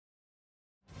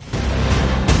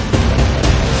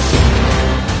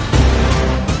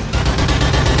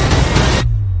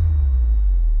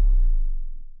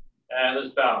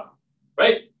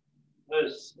right?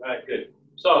 This, all right, good.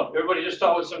 So everybody just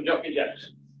start with some jumping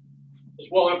jacks.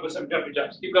 Just warm up with some jumping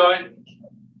jacks. Keep going.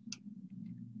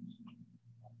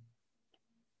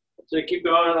 So keep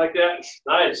going like that.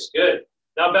 Nice, good.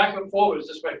 Now back and forwards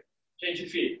this way. Change your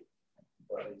feet.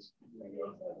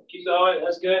 Keep going,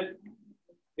 that's good.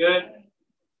 Good.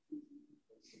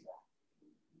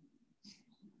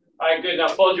 All right, good. Now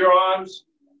fold your arms,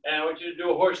 and I want you to do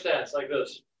a horse stance like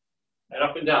this. And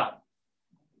up and down.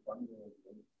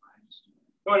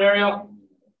 Go on, Ariel.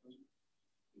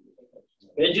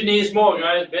 Bend your knees more,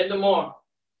 guys. Bend them more.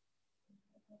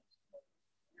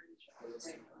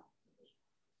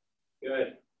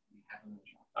 Good.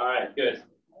 All right, good.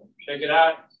 Shake it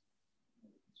out.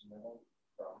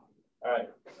 All right,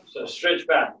 so stretch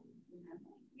back.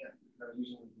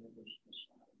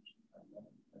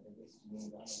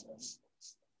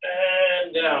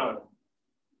 And down.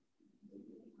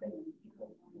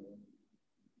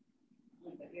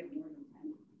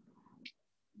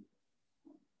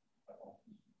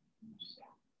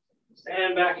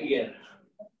 And back again.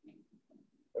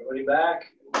 Everybody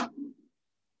back.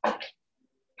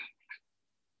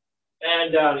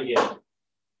 And down again.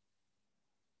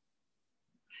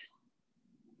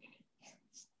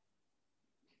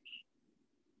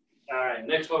 All right,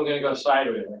 next one, we're going to go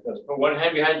sideways like this. Put one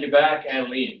hand behind your back and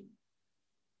lean.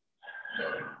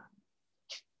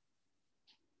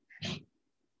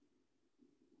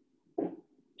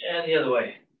 And the other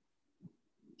way.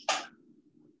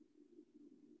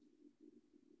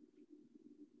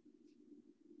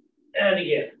 And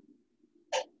again.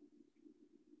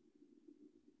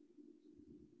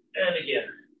 And again.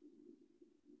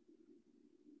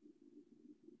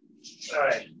 All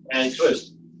right, and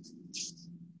twist.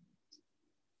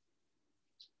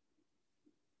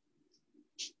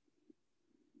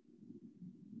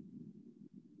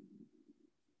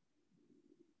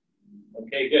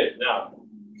 Okay, good. Now,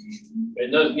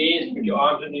 bend those knees, put your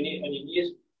arms on your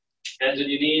knees, hands on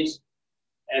your knees,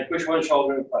 and push one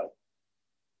shoulder in front.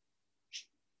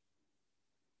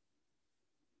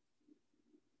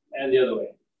 And the other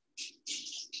way.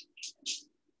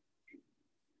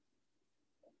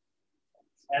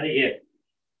 And again.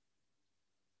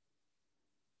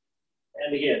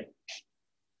 And again.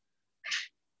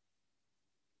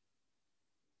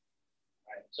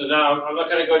 All right, so now I'm not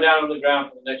going to go down on the ground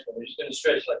for the next one. We're just going to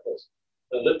stretch like this.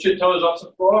 So lift your toes off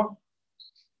the floor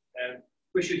and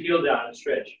push your heel down and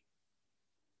stretch.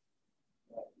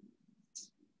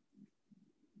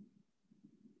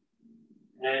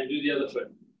 And do the other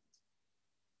foot.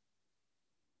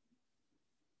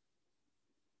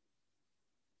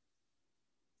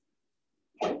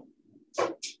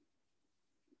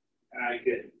 All right,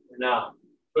 good. Now,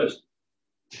 twist.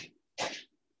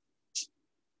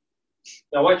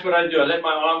 Now watch what I do. I let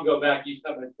my arm go back each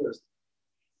time I twist.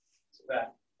 It's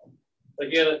back. Like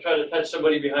you're going to try to touch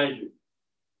somebody behind you.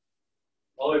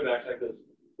 All the way back like this.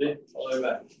 See? All the way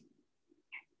back.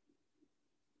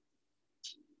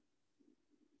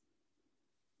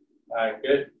 All right,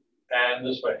 good. And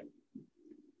this way.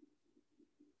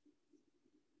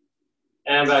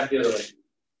 And back the other way.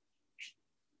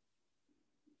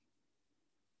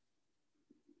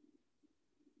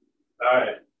 All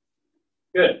right,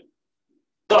 good.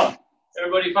 So,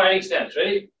 everybody fighting stance,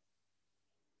 ready?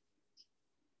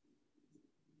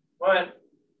 Come on.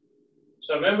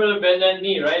 So remember to bend that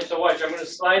knee, right? So watch, I'm going to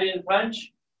slide in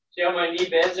punch. See how my knee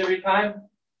bends every time?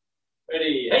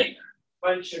 Ready, hey,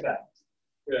 punch and back.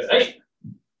 Good, hey.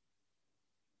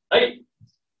 Hey.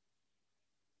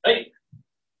 Hey.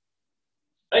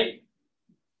 Hey.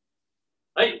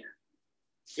 Hey.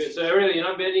 Good, so really, you're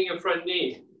not bending your front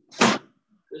knee.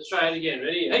 Let's try it again.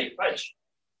 Ready? Hey, punch.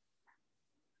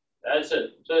 That's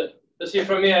it. So let's see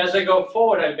from here, as I go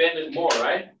forward, I bend it more,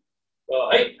 right? So,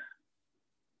 hey.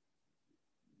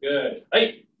 Good.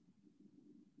 Hey.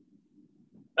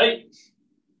 Hey.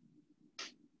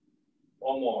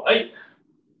 One more. Hey.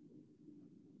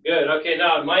 Good. Okay,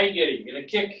 now my giddy. You're going to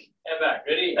kick and back.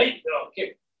 Ready? Hey. No,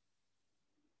 kick.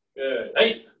 Good.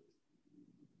 Hey.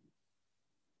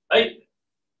 Hey.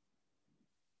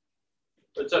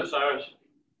 What's up, Cyrus?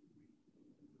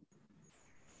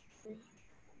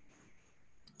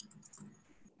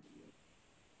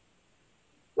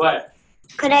 What?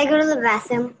 Could I go to the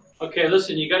bathroom? Okay,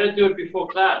 listen, you got to do it before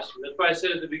class. That's why I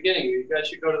said at the beginning, you guys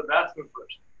should go to the bathroom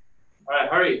first. All right,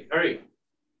 hurry, hurry.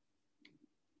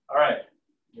 All right,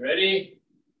 you ready?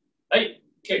 Hey,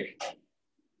 kick.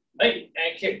 Hey,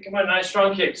 and kick. Come on, nice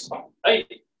strong kicks. Hey.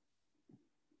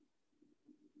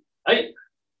 Hey.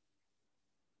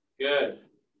 Good.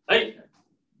 Hey.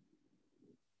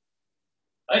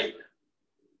 Hey.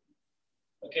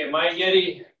 Okay, my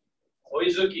Yeti.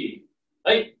 Oizuki.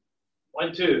 Hey,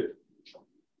 1, 2.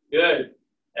 Good.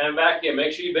 And back here.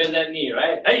 Make sure you bend that knee,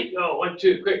 right? Hey, go. 1,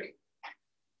 2, quick.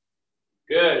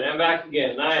 Good. And back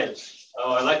again. Nice.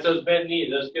 Oh, I like those bent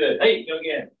knees. That's good. Hey, go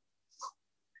again.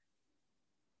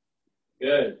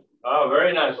 Good. Oh,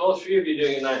 very nice. All 3 of you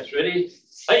doing it nice. Ready?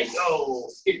 Hey, go.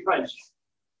 Kick punch.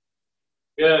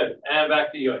 Good. And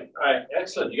back to you. All right.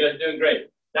 Excellent. You guys are doing great.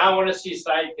 Now I want to see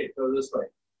side kick. Go this way.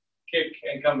 Kick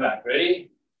and come back.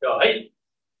 Ready? Go. Hey.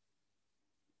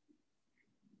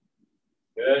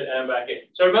 Good. And back in.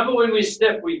 So remember when we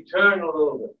step, we turn a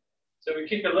little bit. So we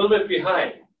kick a little bit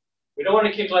behind. We don't want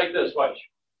to kick like this. Watch.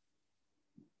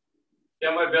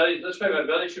 Yeah, my belly. This way. My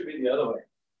belly should be the other way.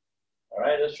 All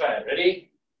right. Let's try it.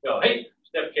 Ready? Go. Hey.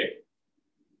 Step kick.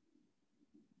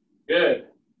 Good.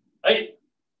 Hey.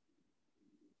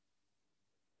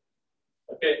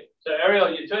 Okay, so Ariel,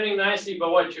 you're turning nicely,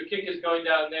 but watch, your kick is going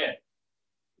down there.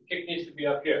 The kick needs to be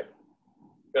up here.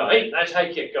 Go, hey, nice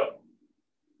high kick, go.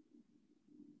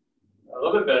 A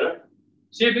little bit better.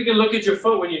 See if you can look at your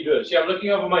foot when you do it. See, I'm looking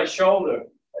over my shoulder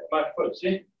at my foot,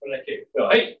 see? When I kick, go,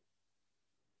 hey.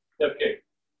 Step kick.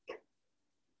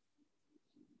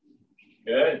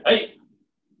 Good, hey.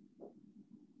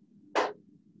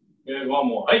 Good, one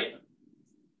more, hey.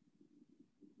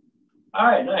 All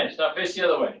right, nice, now face the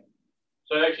other way.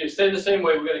 So actually, stay the same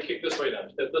way. We're going to kick this way now.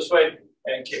 Step this way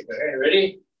and kick. Okay,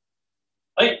 ready?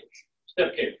 Hey,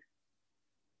 step kick.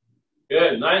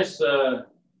 Good, nice.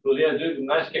 Julia, do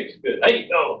nice kicks. Good. Hey,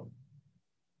 go.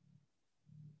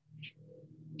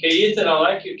 Okay, Ethan, I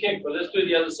like your kick, but let's do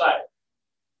the other side.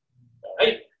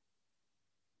 Hey.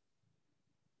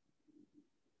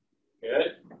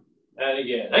 Good. And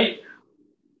again. Hey.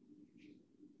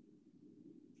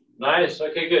 Nice.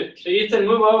 Okay, good. So Ethan,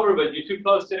 move over, but you're too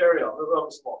close to Ariel. Move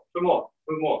over small. 2 more.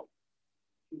 2 more.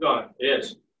 Keep going.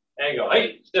 Yes. And go.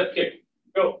 Hey, step kick.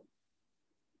 Go.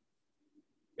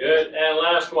 Good. And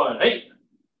last one. Hey.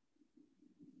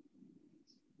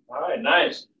 All right,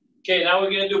 nice. Okay, now we're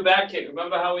going to do back kick.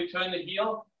 Remember how we turn the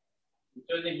heel? We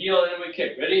turn the heel and then we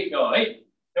kick. Ready? Go. Hey.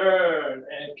 Turn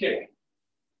and kick.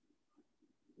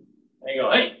 And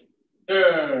go. Hey.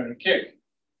 Turn, kick.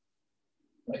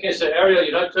 Okay, so Ariel,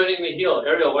 you're not turning the heel.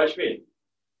 Ariel, watch me.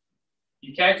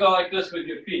 You can't go like this with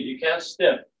your feet. You can't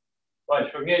step.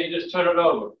 Watch, from here, you just turn it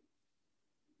over. All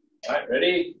right,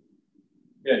 ready?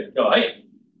 Good, go. Hey,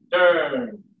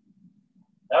 turn.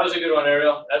 That was a good one,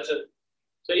 Ariel. That's it.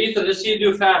 So Ethan, let's see you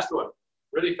do a fast one.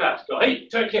 Really fast. Go, hey,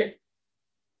 turn, kick.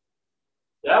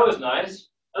 That was nice.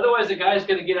 Otherwise, the guy's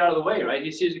going to get out of the way, right?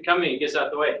 He sees it coming, he gets out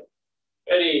of the way.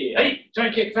 Ready? Hey,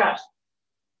 turn, kick, fast.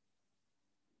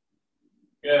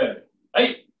 Good.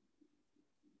 Hey.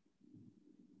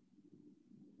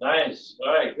 Nice.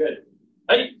 All right, good.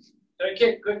 Hey. Turn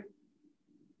kick. Good.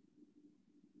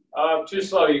 Too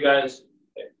slow, you guys.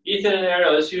 Ethan and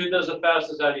Ariel, let's see who does the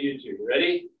fastest out of you two.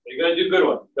 Ready? You're going to do a good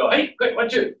one. Go. Hey, quick. 1,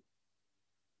 2.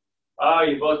 Oh,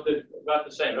 you both did about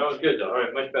the same. That was good, though. All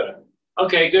right, much better.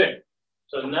 Okay, good.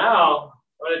 So now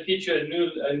I'm going to teach you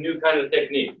a new kind of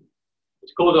technique.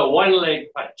 It's called a one-leg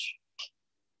punch.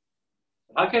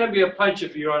 How can it be a punch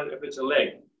if it's a leg?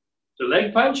 It's a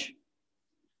leg punch?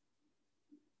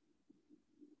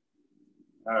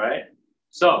 All right.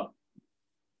 So,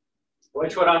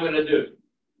 watch what I'm going to do.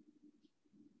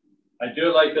 I do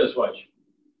it like this, watch.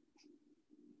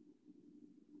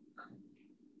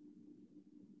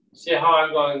 See how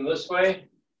I'm going this way?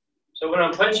 So when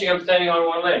I'm punching, I'm standing on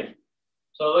one leg.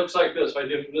 So it looks like this. If I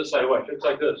do it from this side, watch. It looks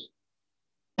like this.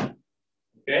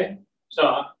 Okay? So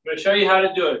I'm going to show you how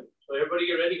to do it. So everybody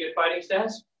get ready, get fighting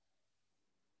stance.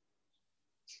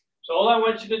 So all I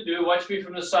want you to do, watch me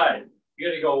from the side. You're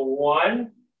going to go 1,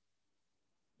 and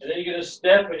then you're going to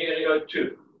step, and you're going to go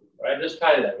 2. All right, let's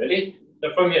try that. Ready? So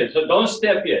from here. So don't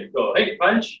step yet. Go, hey,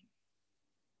 punch.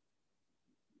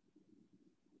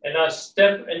 And now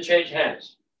step and change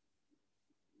hands.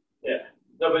 Yeah.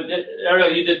 No, but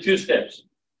Ariel, you did 2 steps.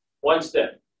 1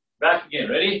 step. Back again.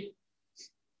 Ready?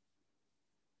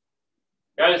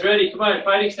 Guys, ready? Come on,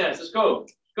 fighting stance. Let's go.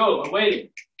 Let's go. I'm waiting.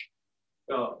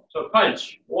 Go. So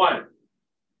punch. 1.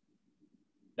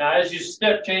 Now, as you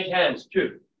step, change hands.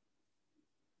 2.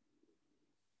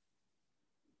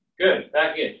 Good.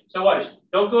 Back in. So watch.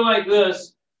 Don't go like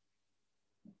this.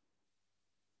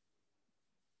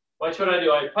 Watch what I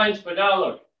do. I punch, but now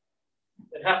look.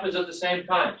 It happens at the same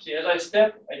time. See, as I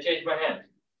step, I change my hands.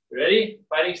 Ready?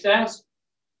 Fighting stance.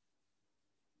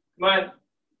 Come on.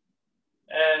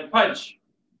 And punch.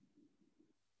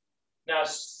 Now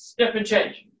step and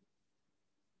change.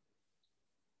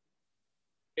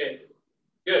 Okay.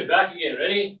 Good. Back again.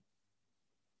 Ready?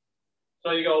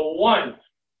 So you go 1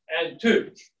 and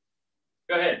 2.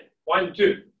 Go ahead. 1,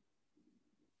 2.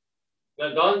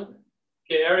 Now don't,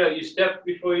 okay, Ariel, you step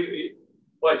before you,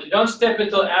 watch. You don't step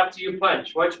until after you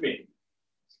punch. Watch me.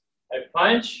 I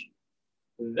punch,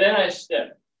 then I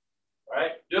step. All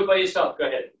right? Do it by yourself. Go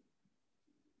ahead.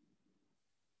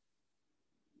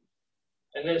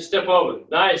 And then step over.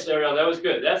 Nice, Ariel. That was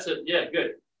good. That's it. Yeah,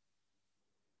 good.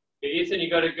 Okay, Ethan, you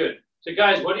got it good. So,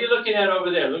 guys, what are you looking at over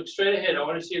there? Look straight ahead. I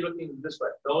want to see you looking this way.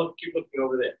 Don't keep looking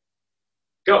over there.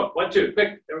 Go. 1, 2.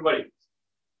 Quick, everybody.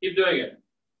 Keep doing it.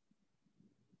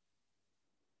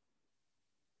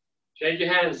 Change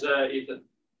your hands, Ethan.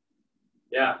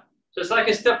 Yeah. So it's like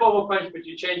a step over punch, but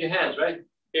you change your hands, right?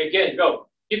 Okay, again, go.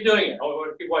 Keep doing it. I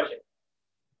want to keep watching.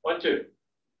 1, 2.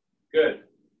 Good.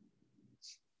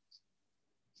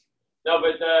 No,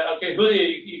 but, okay, Julia,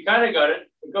 you kind of got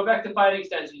it. But go back to fighting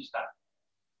stance each time.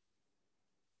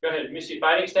 Go ahead. Let me see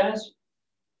fighting stance.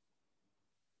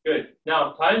 Good.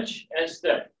 Now punch and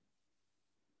step.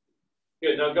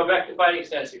 Good. Now go back to fighting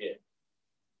stance again.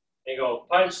 And go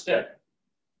punch, step.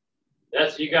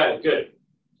 That's, you got it. Good.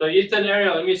 So Ethan,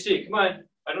 Ariel, let me see. Come on.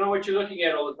 I don't know what you're looking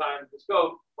at all the time. Let's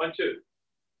go. 1, 2.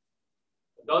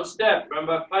 Don't step.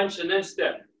 Remember, punch and then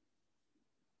step.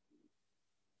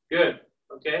 Good.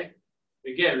 Okay.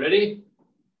 Again, ready?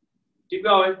 Keep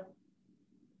going.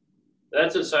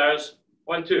 That's it, Cyrus.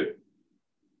 1, 2.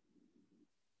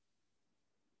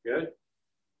 Good.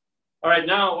 All right,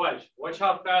 now watch. Watch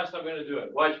how fast I'm going to do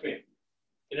it. Watch me.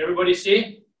 Can everybody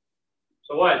see?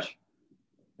 So watch.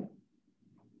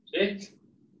 See?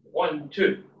 1,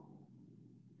 2.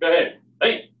 Go ahead.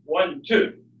 Hey, 1,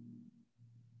 2.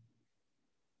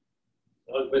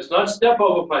 It's not step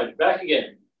over punch. Back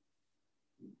again.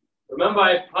 Remember,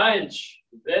 I punch,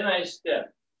 then I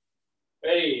step.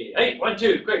 Ready? Hey, 1,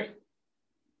 2, quick.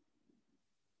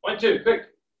 1, 2, quick.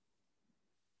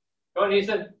 Go on,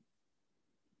 Ethan.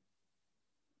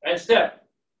 And step.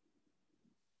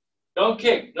 Don't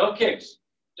kick. No kicks.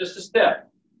 Just a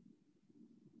step.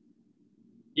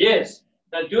 Yes.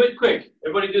 Now do it quick.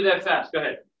 Everybody do that fast. Go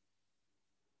ahead.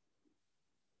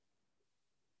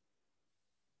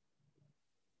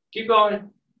 Keep going.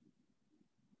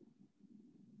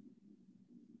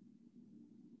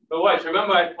 But watch.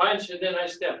 Remember, I punch and then I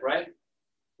step, right?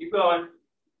 Keep going.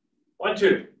 1,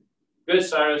 2. Good,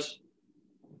 Cyrus.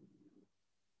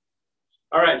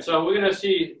 All right, so we're going to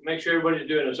see, make sure everybody's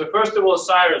doing it. So first of all,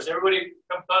 Cyrus. Everybody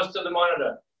come close to the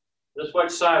monitor. Let's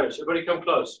watch Cyrus. Everybody come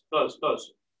close, close,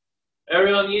 close.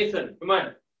 Ariel and Ethan, come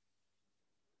on.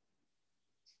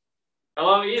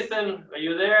 Hello, Ethan. Are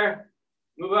you there?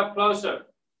 Move up closer.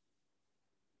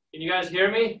 Can you guys hear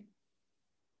me?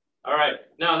 All right.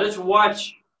 Now let's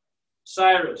watch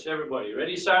Cyrus, everybody.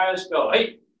 Ready, Cyrus? Go.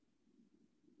 Hey.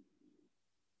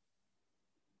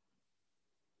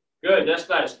 Good. That's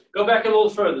nice. Go back a little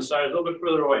further, Cyrus. A little bit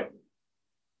further away.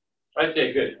 Right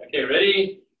there. Good. Okay.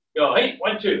 Ready? Go. Hey.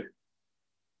 1, 2.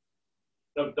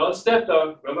 No, don't step,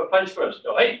 though. Remember, punch first.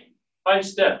 Go. Hey. Punch,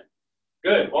 step.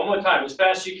 Good. One more time. As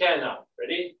fast as you can now.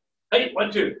 Ready? Hey.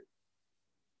 1, 2.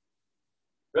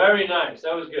 Very nice.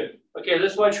 That was good. Okay.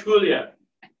 Let's watch Julia.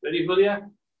 Ready, Julia?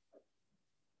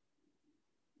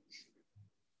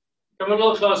 Come a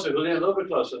little closer, Julia. A little bit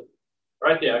closer.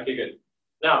 Right there. Okay, good.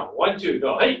 Now, 1, 2,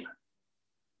 go. Hey.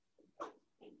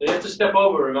 You have to step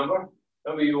over, remember?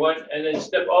 Remember, you want, and then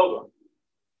step over.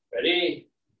 Ready?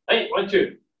 Hey, 1,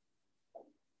 2.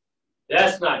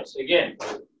 That's nice. Again.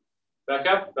 Back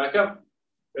up, back up.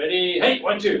 Ready? Hey,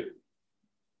 1, 2.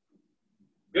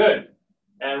 Good.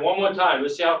 And one more time.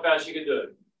 Let's see how fast you can do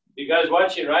it. You guys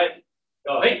watching, right?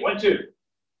 Go. Hey, 1, 2.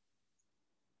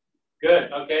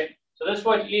 Good. Okay. So let's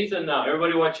watch Ethan now.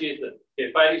 Everybody watch Ethan.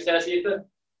 Okay, fighting stance, Ethan.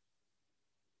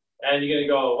 And you're going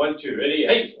to go 1, 2. Ready?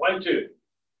 Hey, 1, 2.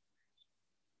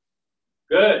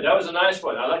 Good. That was a nice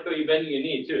one. I like how you're bending your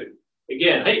knee, too.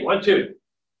 Again. Hey, 1, 2.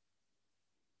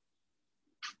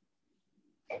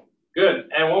 Good.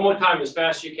 And one more time as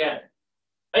fast as you can.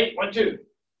 Hey, 1, 2.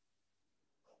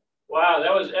 Wow,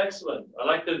 that was excellent. I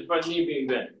like the front knee being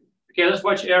bent. Okay, let's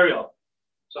watch Ariel.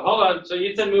 So hold on. So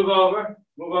Ethan, move over.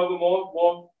 Move over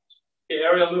more. Okay,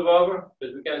 Ariel, move over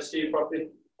because we can't see you properly.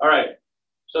 All right.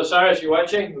 So Cyrus, you're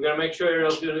watching. We're going to make sure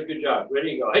Ariel's doing a good job.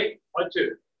 Ready? Go. Hey, 1,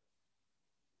 2.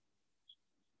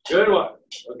 Good one.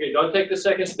 Okay, don't take the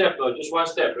second step, though. Just one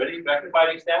step. Ready? Back to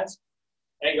fighting stance.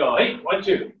 And go. Hey, 1,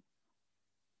 2.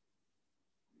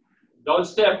 Don't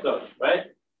step, though, right?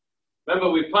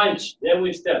 Remember, we punch, then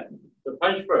we step. So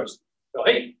punch first. Go.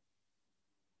 Hey.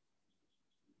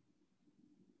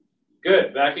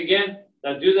 Good. Back again.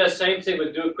 Now do that same thing,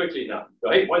 but do it quickly now.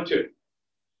 Go. Hey, 1, 2.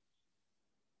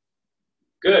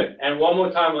 Good. And one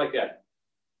more time like that.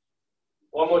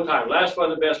 One more time. Last one,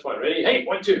 the best one. Ready? Hey,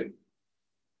 1, 2.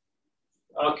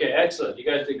 Okay, excellent. You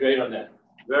guys did great on that.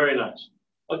 Very nice.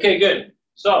 Okay, good.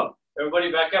 So,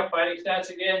 everybody back up, fighting stance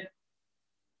again.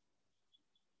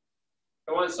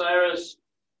 Come on, Cyrus.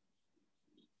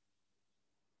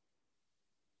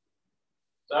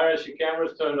 Cyrus, your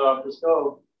camera's turned off. Let's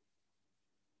go.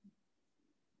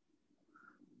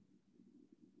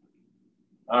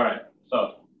 All right,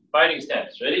 so fighting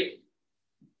stance. Ready?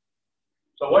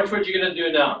 So watch what you're going to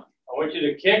do now. I want you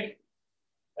to kick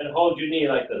and hold your knee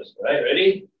like this. All right,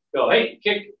 ready? Go. Hey,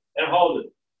 kick and hold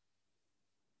it.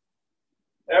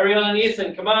 Ariel and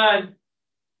Ethan, come on.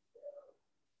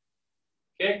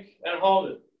 Kick and hold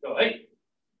it. Go. Hey.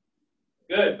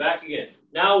 Good. Back again.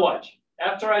 Now watch.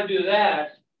 After I do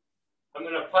that, I'm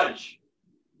going to punch.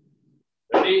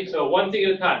 Ready? So one thing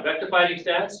at a time. Back to fighting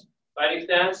stance. Fighting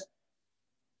stance.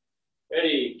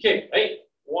 Ready? Kick. Hey.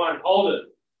 One. Hold it.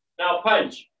 Now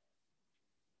punch.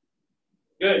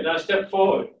 Good. Now step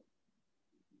forward.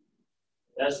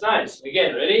 That's nice.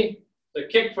 Again, ready? So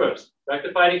kick first. Back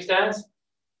to fighting stance.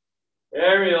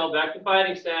 Ariel, back to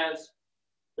fighting stance.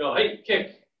 Go. Hey,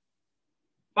 kick.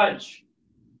 Punch.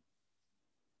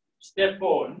 Step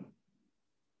forward.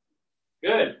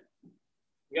 Good.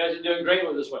 You guys are doing great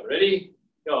with this one. Ready?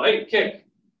 Go. Hey, kick.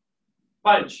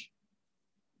 Punch.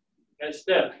 And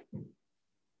step.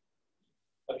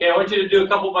 Okay, I want you to do a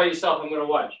couple by yourself. I'm going to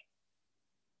watch.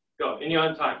 Go. In your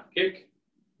own time. Kick.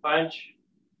 Punch.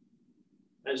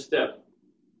 And step.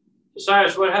 So,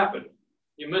 Cyrus, what happened?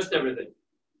 You missed everything.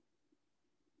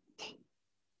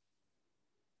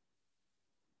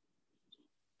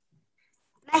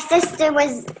 My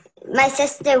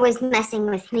sister was messing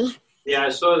with me. Yeah, I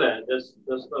saw that. That's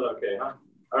not okay, huh?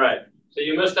 All right. So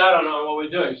you missed out on what we're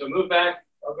doing. So move back.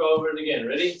 I'll go over it again.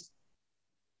 Ready?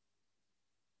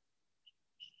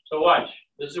 So watch.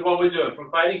 This is what we're doing.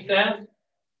 From fighting stance,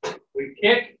 we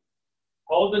kick,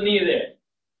 hold the knee there.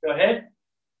 Go ahead.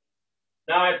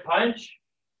 Now I punch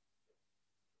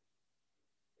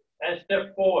and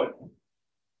step forward.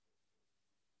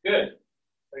 Good.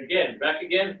 Again, back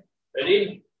again.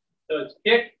 Ready? So it's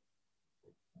kick,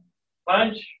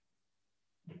 punch,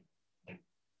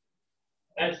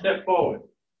 and step forward.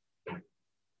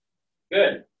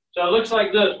 Good. So it looks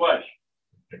like this. Watch.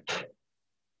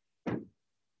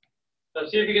 So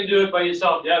see if you can do it by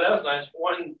yourself. Yeah, that was nice.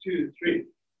 1, 2, 3.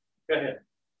 Go ahead.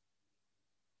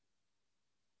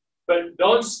 But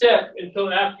don't step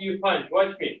until after you punch.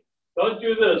 Watch me. Don't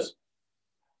do this.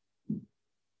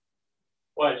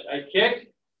 Watch. I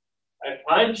kick. I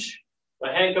punch.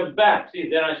 My hand comes back. See,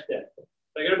 then I step. So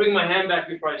I got to bring my hand back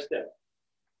before I step.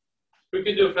 We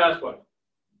can do a fast one.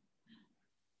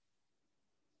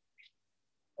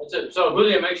 That's it. So,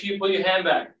 Julia, make sure you pull your hand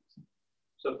back.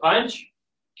 So punch,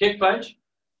 kick, punch,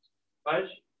 punch,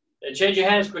 and change your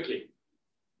hands quickly.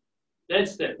 Then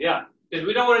step, yeah. Because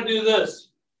we don't want to do this.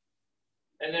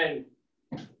 And then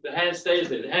the hand stays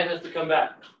there. The hand has to come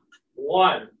back.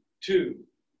 1, 2,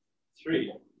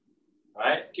 3. All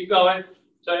right, keep going.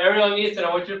 So Ariel and Ethan, I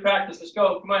want you to practice. Let's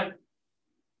go. Come on. I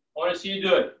want to see you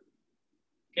do it.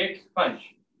 Kick, punch.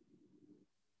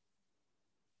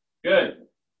 Good.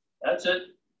 That's it.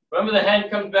 Remember the hand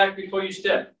comes back before you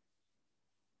step.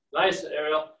 Nice,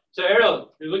 Ariel. So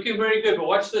Ariel, you're looking very good, but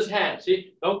watch this hand.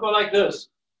 See, don't go like this.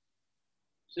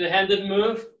 See the hand didn't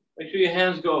move? Make sure your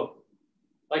hands go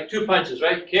like 2 punches,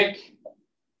 right? Kick.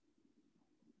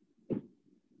 Okay,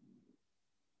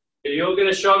 you're going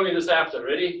to show me this after.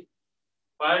 Ready?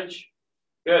 Punch.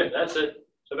 Good, that's it.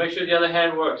 So make sure the other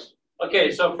hand works.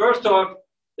 Okay, so first off,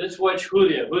 let's watch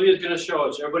Julia. Julia's going to show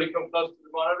us. Everybody come close to the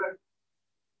monitor.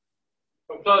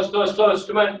 Come close, close, close.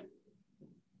 Come on.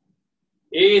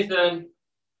 Ethan,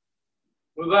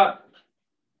 move up.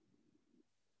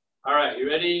 All right, you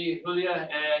ready, Julia?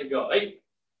 And go. Hey.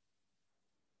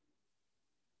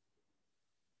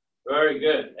 Very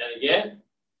good. And again.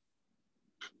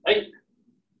 Hey.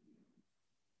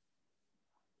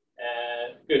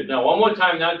 And good. Now one more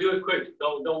time. Now do it quick.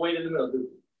 Don't wait in the middle. Do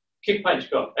kick, punch,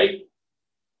 go. Hey.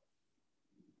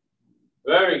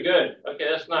 Very good. Okay,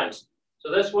 that's nice. So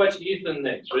let's watch Ethan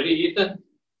next. Ready, Ethan?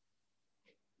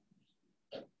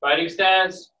 Fighting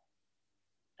stance.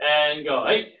 And go.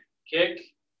 Hey. Kick.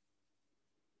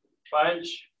 Punch.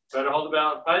 Try to hold the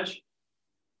balance. Punch.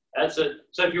 That's it.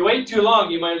 So if you wait too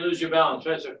long, you might lose your balance,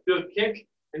 right? So do a kick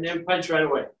and then punch right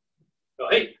away. Go.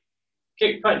 Hey.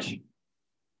 Kick, punch.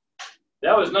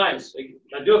 That was nice.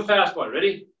 Now do a fast one.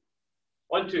 Ready?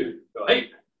 1, 2. Go.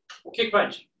 Hey. Kick,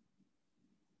 punch.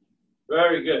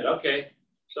 Very good. Okay.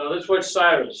 So let's watch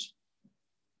Cyrus.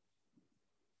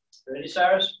 Ready,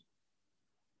 Cyrus?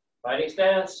 Fighting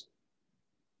stance.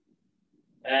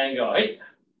 And go. Hey.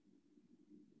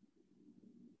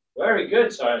 Very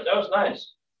good, Cyrus. That was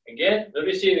nice. Again, let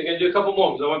me see. We're going to do a couple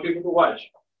more because I want people to watch.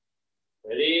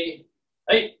 Ready?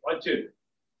 Hey, 1, 2.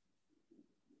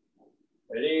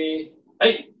 Ready?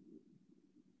 Hey.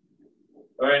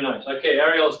 Very nice. Okay,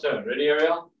 Ariel's turn. Ready,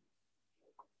 Ariel?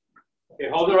 Okay,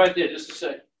 hold it right there just a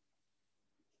sec.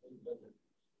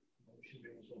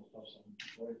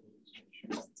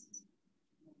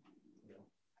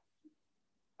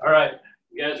 All right,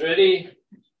 you guys ready?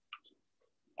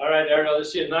 All right, Ariel,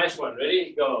 let's see a nice one.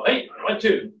 Ready? Go. Hey, 1,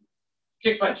 2.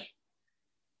 Kick punch.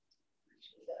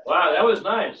 Wow, that was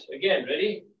nice. Again,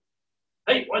 ready?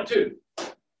 Hey, 1, 2.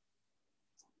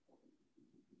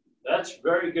 That's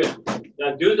very good.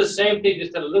 Now do the same thing,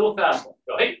 just a little faster.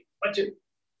 Go, hey, 1, 2.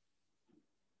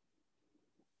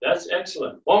 That's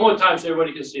excellent. One more time so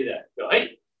everybody can see that. Go,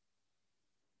 hey.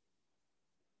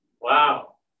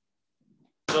 Wow.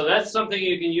 So that's something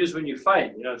you can use when you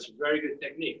fight. You know, it's a very good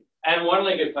technique. And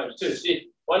one-legged punch too.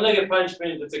 See, one-legged punch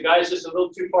means if the guy's just a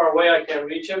little too far away, I can't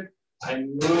reach him, I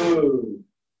move.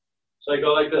 So I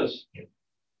go like this.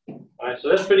 All right, so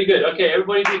that's pretty good. Okay,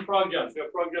 everybody do frog jumps. You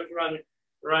have frog jumps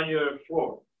around your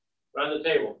floor, around the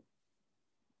table.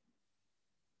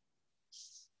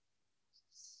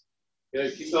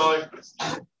 Good, keep going.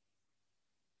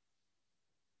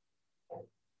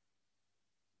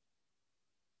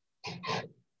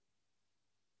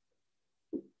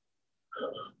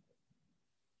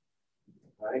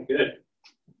 All right, good.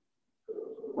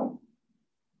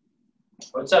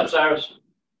 What's up, Cyrus?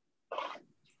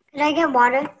 Could I get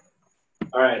water?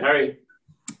 All right, hurry.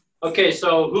 Okay,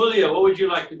 so Julia, what would you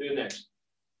like to do next?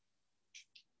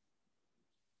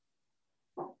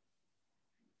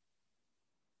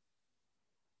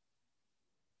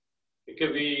 It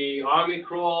could be army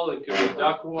crawl, it could be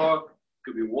duck walk, it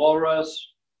could be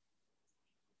walrus.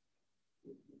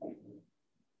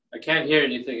 I can't hear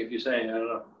anything if you're saying, I don't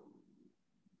know.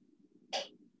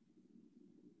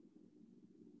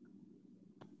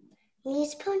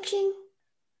 Knees punching?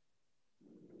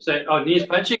 Say, oh, knees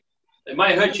punching? It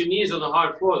might hurt your knees on the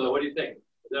hard floor, though. What do you think?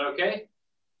 Is that okay?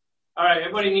 All right,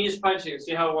 everybody knees punching and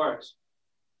see how it works.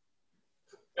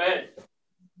 Go ahead.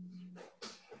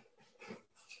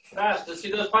 Fast, let's see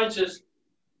those punches.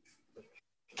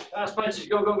 Fast punches,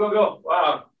 go, go, go, go.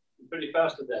 Wow, you're pretty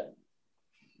fast at that.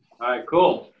 All right,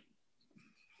 cool.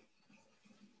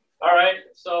 All right,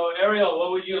 so Ariel,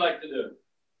 what would you like to do?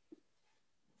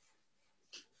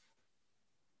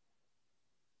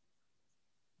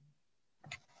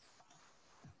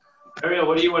 Ariel,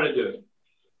 what do you want to do?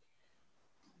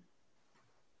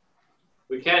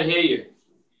 We can't hear you.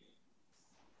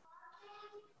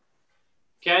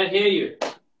 Can't hear you.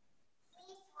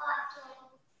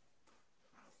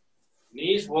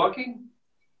 Knees walking?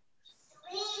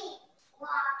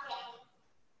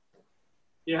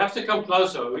 You have to come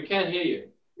closer. We can't hear you.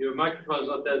 Your microphone's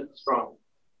not that strong.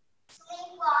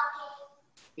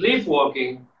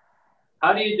 Sleepwalking?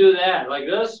 How do you do that? Like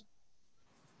this?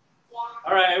 Yeah.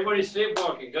 All right, everybody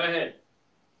sleepwalking. Go ahead.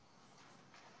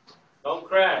 Don't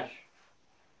crash.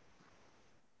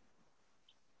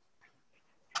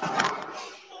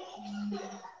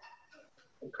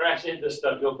 Don't crash into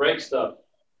stuff. You'll break stuff.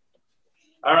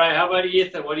 All right, how about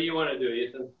Ethan? What do you want to do,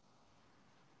 Ethan?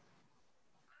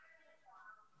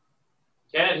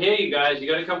 Can't hear you guys. You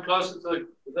got to come closer to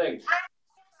the thing.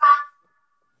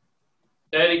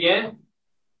 Say it again.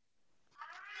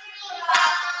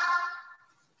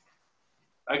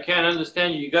 I can't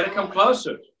understand you. You got to come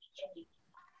closer.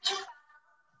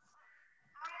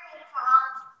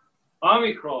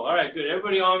 Army crawl. All right, good.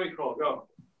 Everybody army crawl. Go.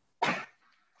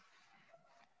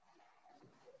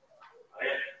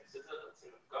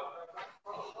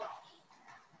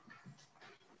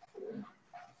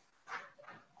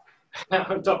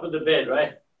 On top of the bed,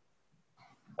 right?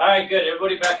 All right, good.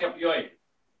 Everybody back up, yoink.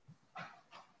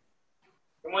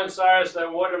 Come on, Cyrus.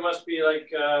 That water must be like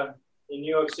in New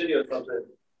York City or something.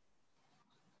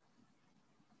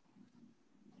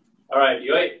 All right,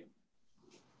 yoink.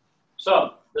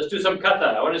 So let's do some kata.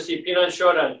 I want to see Pinan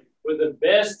Shodan with the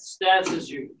best stances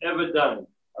you've ever done.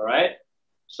 All right.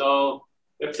 So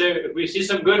if we see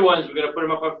some good ones, we're gonna put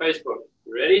them up on Facebook.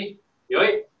 You ready?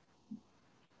 Yoink.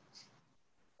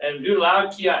 And do loud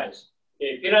kiais.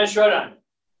 Okay, Pinan Shodan.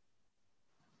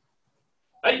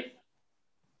 Hey.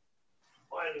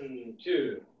 1,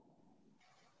 2.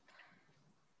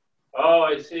 Oh,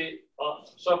 I see. Oh,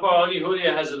 so far only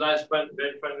Julia has a nice front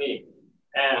knee.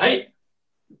 And hey.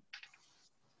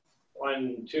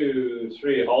 1, 2,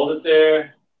 3. Hold it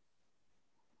there.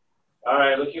 All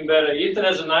right, looking better. Ethan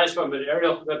has a nice one, but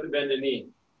Ariel forgot to bend the knee.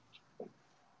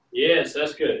 Yes,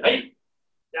 that's good. Hey,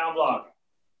 down block.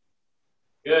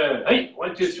 Good. Hey,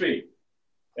 1, 2, 3.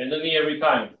 Bend the knee every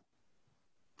time.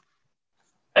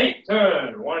 Hey,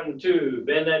 turn. 1, 2.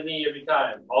 Bend that knee every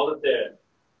time. Hold it there.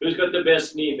 Who's got the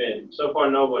best knee bend? So far,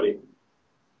 nobody.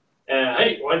 And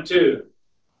hey, 1, 2.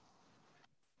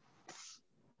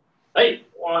 Hey,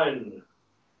 1.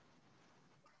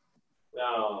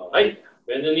 Now, hey,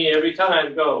 bend the knee every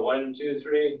time. Go. 1, 2,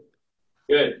 3.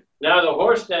 Good. Now the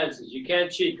horse dances. You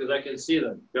can't cheat because I can see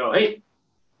them. Go. Hey,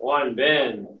 1,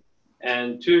 bend.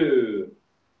 And 2.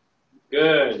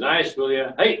 Good. Nice,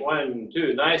 Julia. Hey, 1,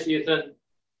 2. Nice, Ethan.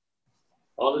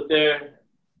 Hold it there.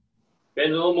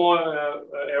 Bend a little more,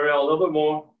 Ariel, a little bit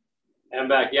more. And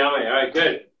back. Yame. All right,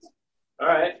 good. All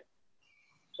right.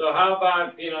 So how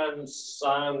about Pinan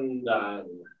Sandan?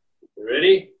 You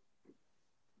ready?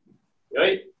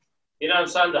 Right? Pinan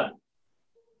Sandan.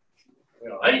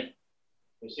 Right?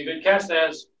 You see good cast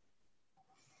as.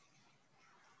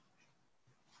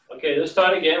 Okay, let's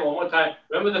start again. One more time.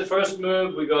 Remember the first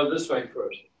move, we go this way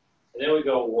first. And then we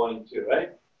go 1, 2,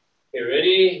 right? Okay,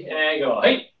 ready? And go.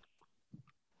 Hey!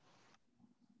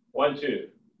 1, 2.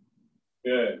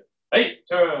 Good. Hey,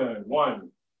 turn. 1.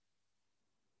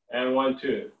 And 1,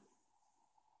 2.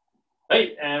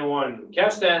 Hey, and 1.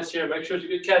 Cast stance here. Make sure it's a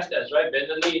good cast stance, right? Bend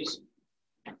the knees.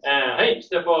 And hey,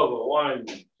 step over. 1,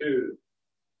 2.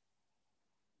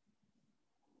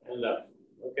 And up.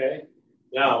 Okay.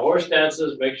 Now, horse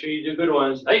dances. Make sure you do good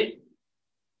ones. Hey.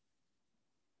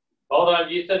 Hold on,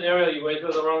 Ethan, Ariel. You went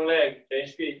with the wrong leg.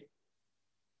 Change feet.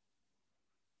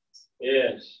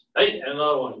 Yes. Hey, and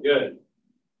another one. Good.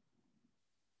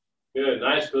 Good.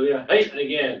 Nice, Julia. Hey, and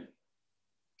again.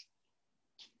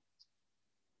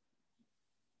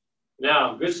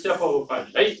 Now, good step over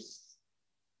punch. Hey.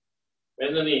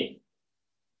 Bend the knee.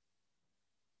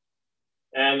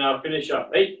 And now finish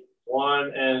up. Hey.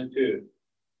 1 and 2.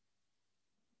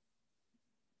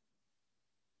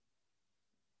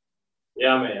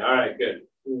 Yeah, man. All right, good.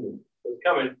 It's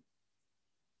coming.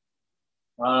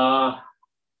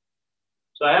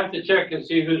 So I have to check and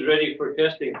see who's ready for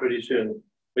testing pretty soon.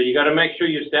 But you got to make sure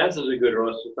your stances are good, or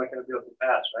else it's not going to be able to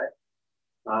pass, right?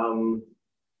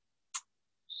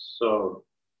 So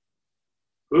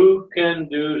who can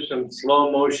do some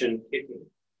slow motion kicking?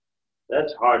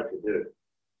 That's hard to do.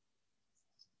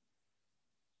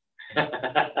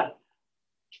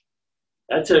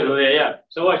 That's it, yeah.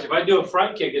 So watch, if I do a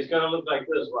front kick, it's going to look like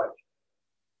this, watch.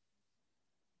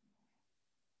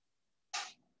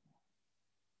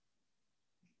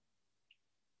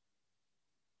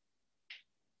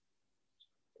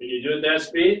 Can you do it that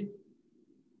speed?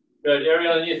 Good,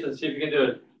 Ariel and Ethan, see if you can do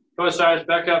it. Come on, Cyrus,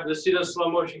 back up. Let's see those slow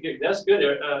motion kick. That's good,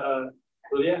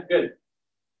 Julia, good.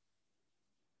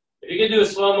 If you can do a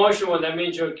slow motion one, that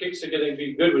means your kicks are going to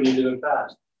be good when you do them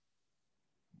fast.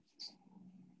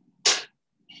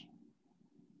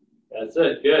 That's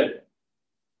it, good.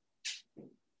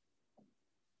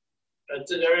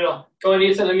 That's it, Ariel. Come on,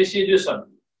 Ethan, let me see you do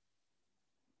something.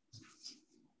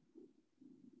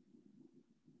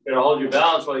 You're gonna hold your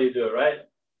balance while you do it, right?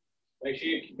 Make sure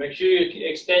you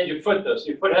extend your foot though. So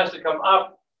your foot has to come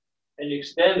up and you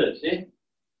extend it, see?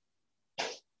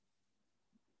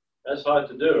 That's hard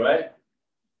to do, right?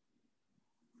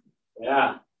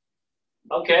 Yeah.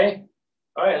 Okay.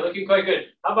 All right, looking quite good.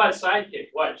 How about side kick?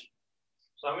 Watch.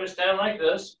 So I'm gonna stand like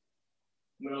this.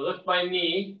 I'm gonna lift my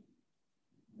knee.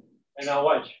 And now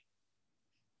watch.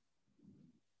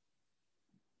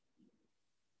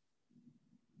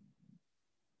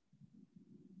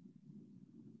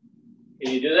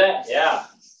 Can you do that? Yeah.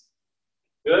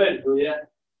 Good, Julia.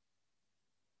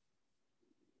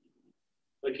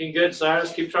 Looking good,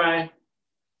 Cyrus. Keep trying.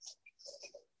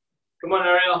 Come on,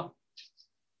 Ariel.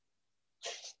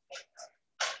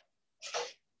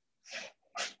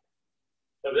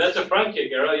 No, but that's a front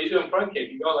kick, Ariel. You're doing front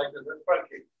kick. You go like this. That's front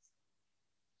kick.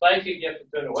 Side kick, you have to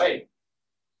turn away.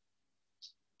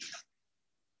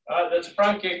 That's a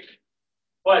front kick.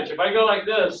 Watch. If I go like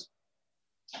this,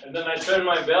 and then I turn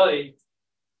my belly,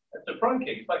 that's a front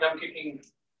kick. It's like I'm kicking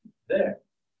there.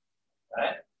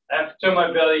 Right? I have to turn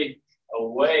my belly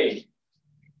away.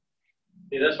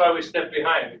 See, that's why we step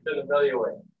behind. We turn the belly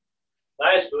away.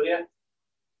 Nice, Julia.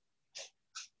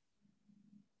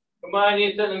 Come on,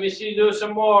 Ethan. Let me see you do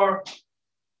some more.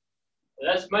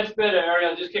 That's much better,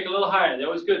 Ariel. Just kick a little higher. That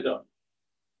was good, though.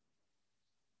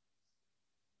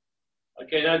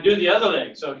 Okay, now do the other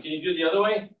leg. So can you do the other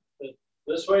way?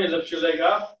 This way, lift your leg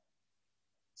up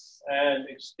and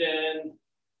extend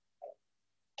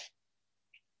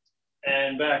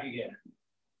and back again.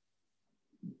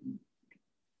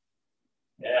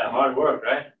 Yeah, hard work,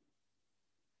 right?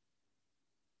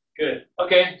 Good.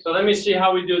 Okay, so let me see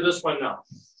how we do this one now.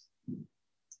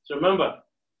 So remember,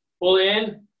 pull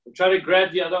in And try to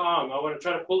grab the other arm. I want to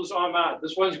try to pull this arm out.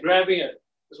 This one's grabbing it.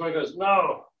 This one goes,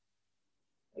 no.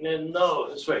 And then no,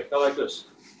 this way, go like this.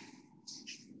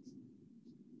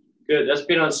 Good, that's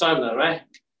been on Sunday, right?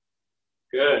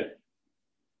 Good.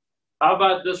 How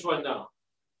about this one now?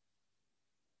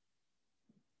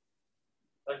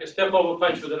 Like a step over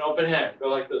punch with an open hand. Go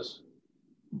like this.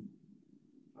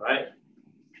 All right.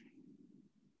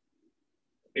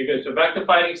 Okay, good. So back to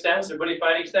fighting stance. Everybody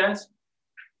fighting stance?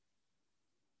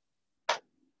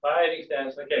 Fighting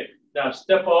stance. Okay. Now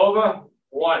step over.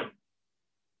 One.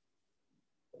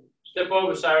 Step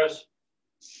over, Cyrus.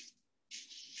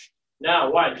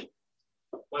 Now watch.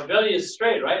 My belly is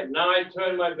straight, right? Now I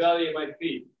turn my belly and my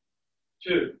feet.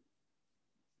 Two.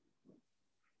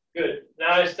 Good.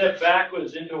 Now I step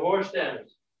backwards into horse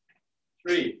stance.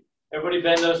 Three. Everybody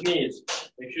bend those knees.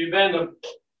 Make sure you bend them.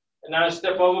 And now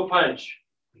step over punch.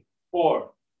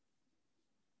 Four.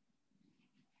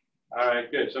 All right,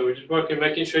 good. So we're just working,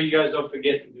 making sure you guys don't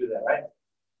forget to do that, right?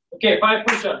 Okay, 5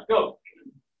 push-ups. Go.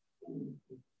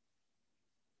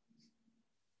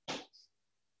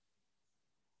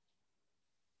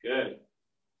 Good.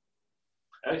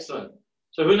 Excellent.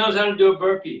 So who knows how to do a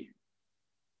burpee?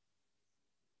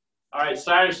 All right,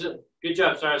 Cyrus, good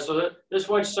job, Cyrus. So let's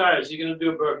watch Cyrus. He's going to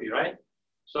do a burpee, right?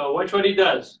 So watch what he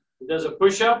does. He does a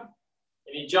push-up,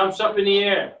 and he jumps up in the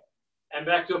air, and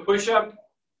back to a push-up,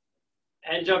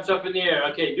 and jumps up in the air.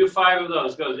 Okay, do 5 of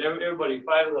those. Goes, everybody,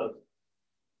 5 of those.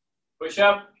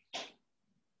 Push-up.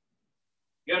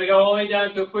 You got to go all the way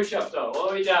down to a push-up, though. All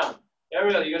the way down.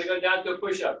 Ariel, you got to go down to a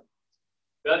push-up.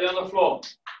 Belly on the floor.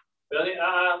 Belly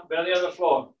on the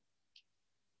floor.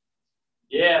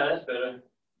 Yeah, that's better.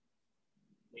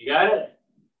 You got it?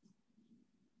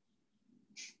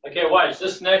 Okay, watch.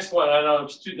 This next one, I know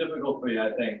it's too difficult for you,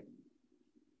 I think.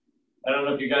 I don't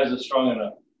know if you guys are strong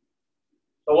enough.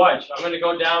 So watch. I'm going to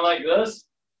go down like this.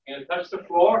 I'm going to touch the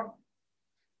floor.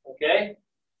 Okay?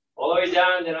 All the way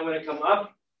down, then I'm going to come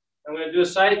up. I'm going to do a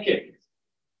side kick.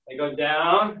 I go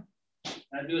down,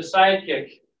 and I do a side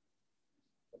kick.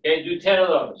 Okay, do 10 of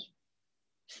those.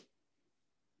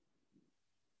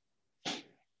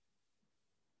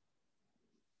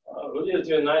 Oh, Julia's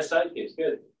doing nice side kicks.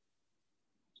 Good.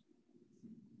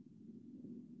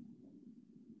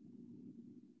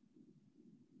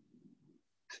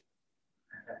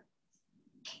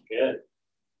 Good.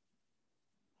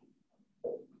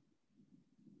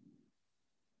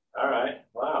 All right.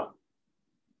 Wow.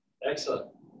 Excellent.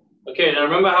 Okay, now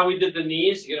remember how we did the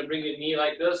knees? You're going to bring your knee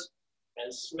like this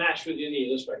and smash with your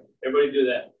knee this way. Everybody do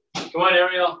that. Come on,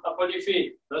 Ariel, up on your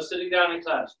feet. No sitting down in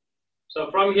class. So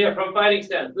from here, from fighting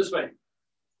stance, this way.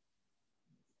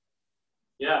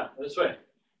 Yeah, this way.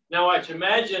 Now watch,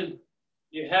 imagine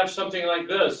you have something like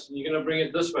this, and you're going to bring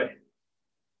it this way.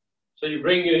 So you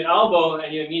bring your elbow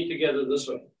and your knee together this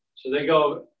way. So they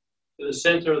go to the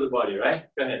center of the body, right?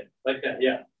 Go ahead, like that,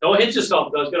 yeah. Don't hit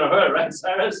yourself, though. It's going to hurt, right,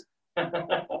 Cyrus?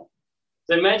 So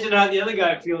imagine how the other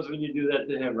guy feels when you do that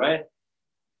to him, right?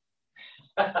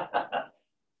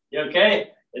 You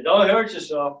okay? And don't hurt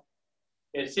yourself.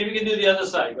 Okay, see if we can do the other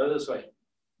side. Go this way.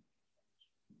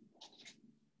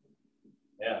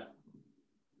 Yeah.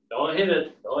 Don't hit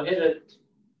it. Don't hit it.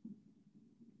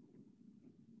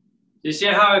 You see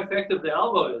how effective the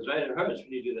elbow is, right? It hurts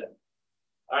when you do that.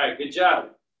 All right, good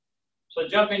job. So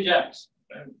jumping jacks.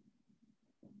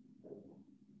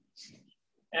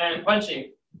 And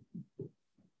punching.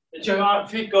 Let your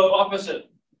feet go opposite.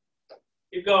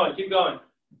 Keep going, keep going.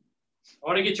 I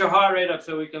want to get your heart rate up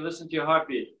so we can listen to your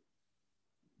heartbeat.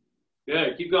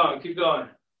 Good, keep going, keep going.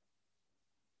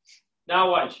 Now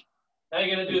watch. Now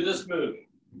you're going to do this move.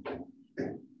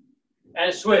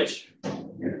 And switch.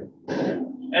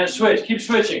 And switch, keep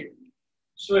switching.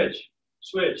 Switch,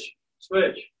 switch,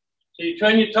 switch. So you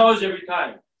turn your toes every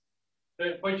time.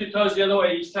 So point your toes the other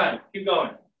way each time. Keep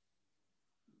going.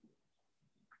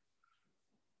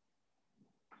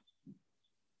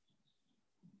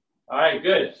 All right,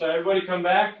 good. So everybody come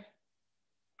back.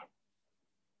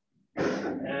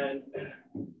 And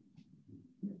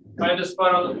find a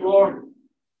spot on the floor.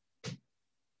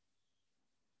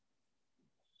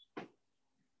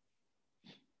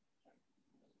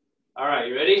 All right,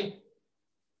 you ready?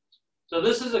 So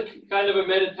this is a kind of a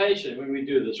meditation when we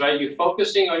do this, right? You're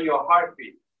focusing on your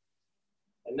heartbeat.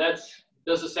 And does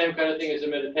the same kind of thing as a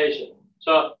meditation.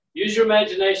 So use your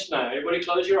imagination now. Everybody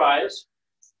close your eyes.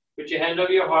 Put your hand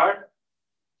over your heart.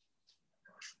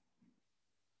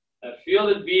 Now feel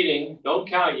it beating. Don't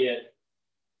count yet.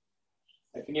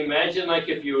 Now can you imagine like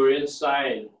if you were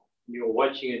inside and you were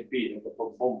watching it beat? Like a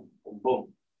boom, boom, boom,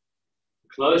 boom.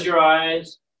 Close your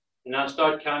eyes and now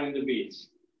start counting the beats.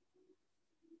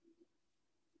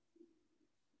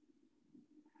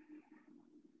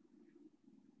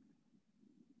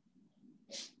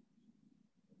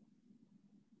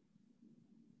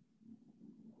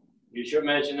 Use your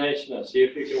imagination now. See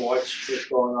if you can watch what's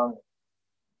going on.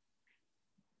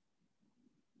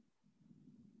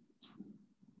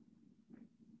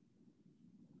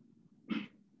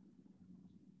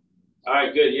 All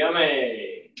right, good.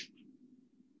 Yummy.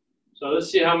 So let's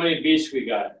see how many beats we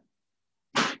got.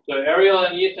 So Ariel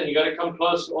and Ethan, you got to come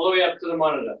close, all the way up to the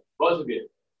monitor. Both of you.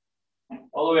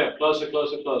 All the way up. Closer,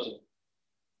 closer, closer.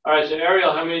 All right, so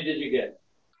Ariel, how many did you get?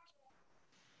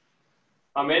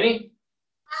 How many?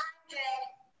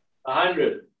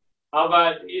 100. How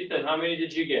about Ethan? How many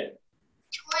did you get?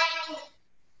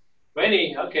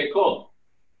 20. Okay, cool.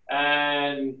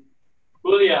 And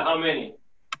Julia, how many?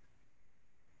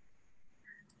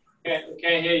 Can't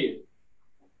hear you.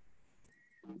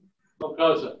 Come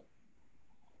closer.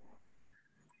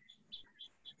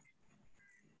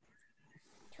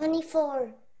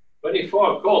 24.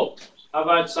 24, cool. How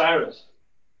about Cyrus?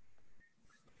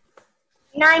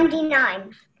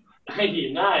 99.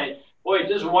 99. Boy,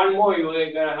 just one more, you would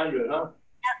have got 100, huh? All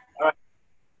right.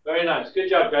 Very nice. Good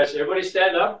job, guys. Everybody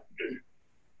stand up.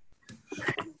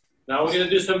 Now we're going to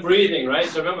do some breathing, right?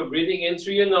 So remember, breathing in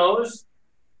through your nose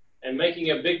and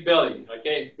making a big belly,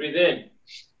 okay? Breathe in.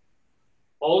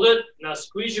 Hold it. Now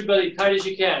squeeze your belly tight as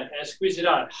you can and squeeze it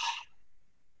out.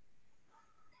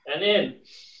 And in.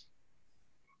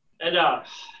 And out.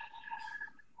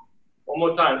 One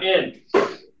more time. In.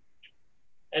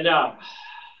 And out.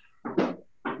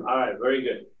 All right, very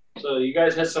good. So you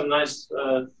guys had some nice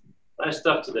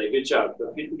stuff today. Good job.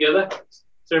 Put feet together.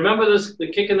 So remember this,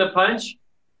 the kick and the punch?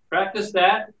 Practice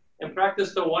that and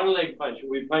practice the one leg punch.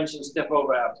 We punch and step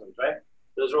over afterwards, right?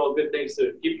 Those are all good things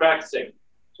to keep practicing.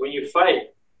 So when you fight,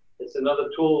 it's another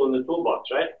tool in the toolbox,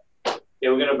 right? Okay,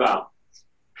 we're going to bow.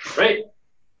 Great.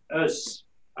 Yes.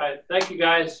 All right, thank you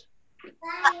guys.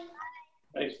 Bye.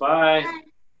 Thanks, bye.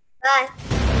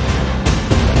 Bye.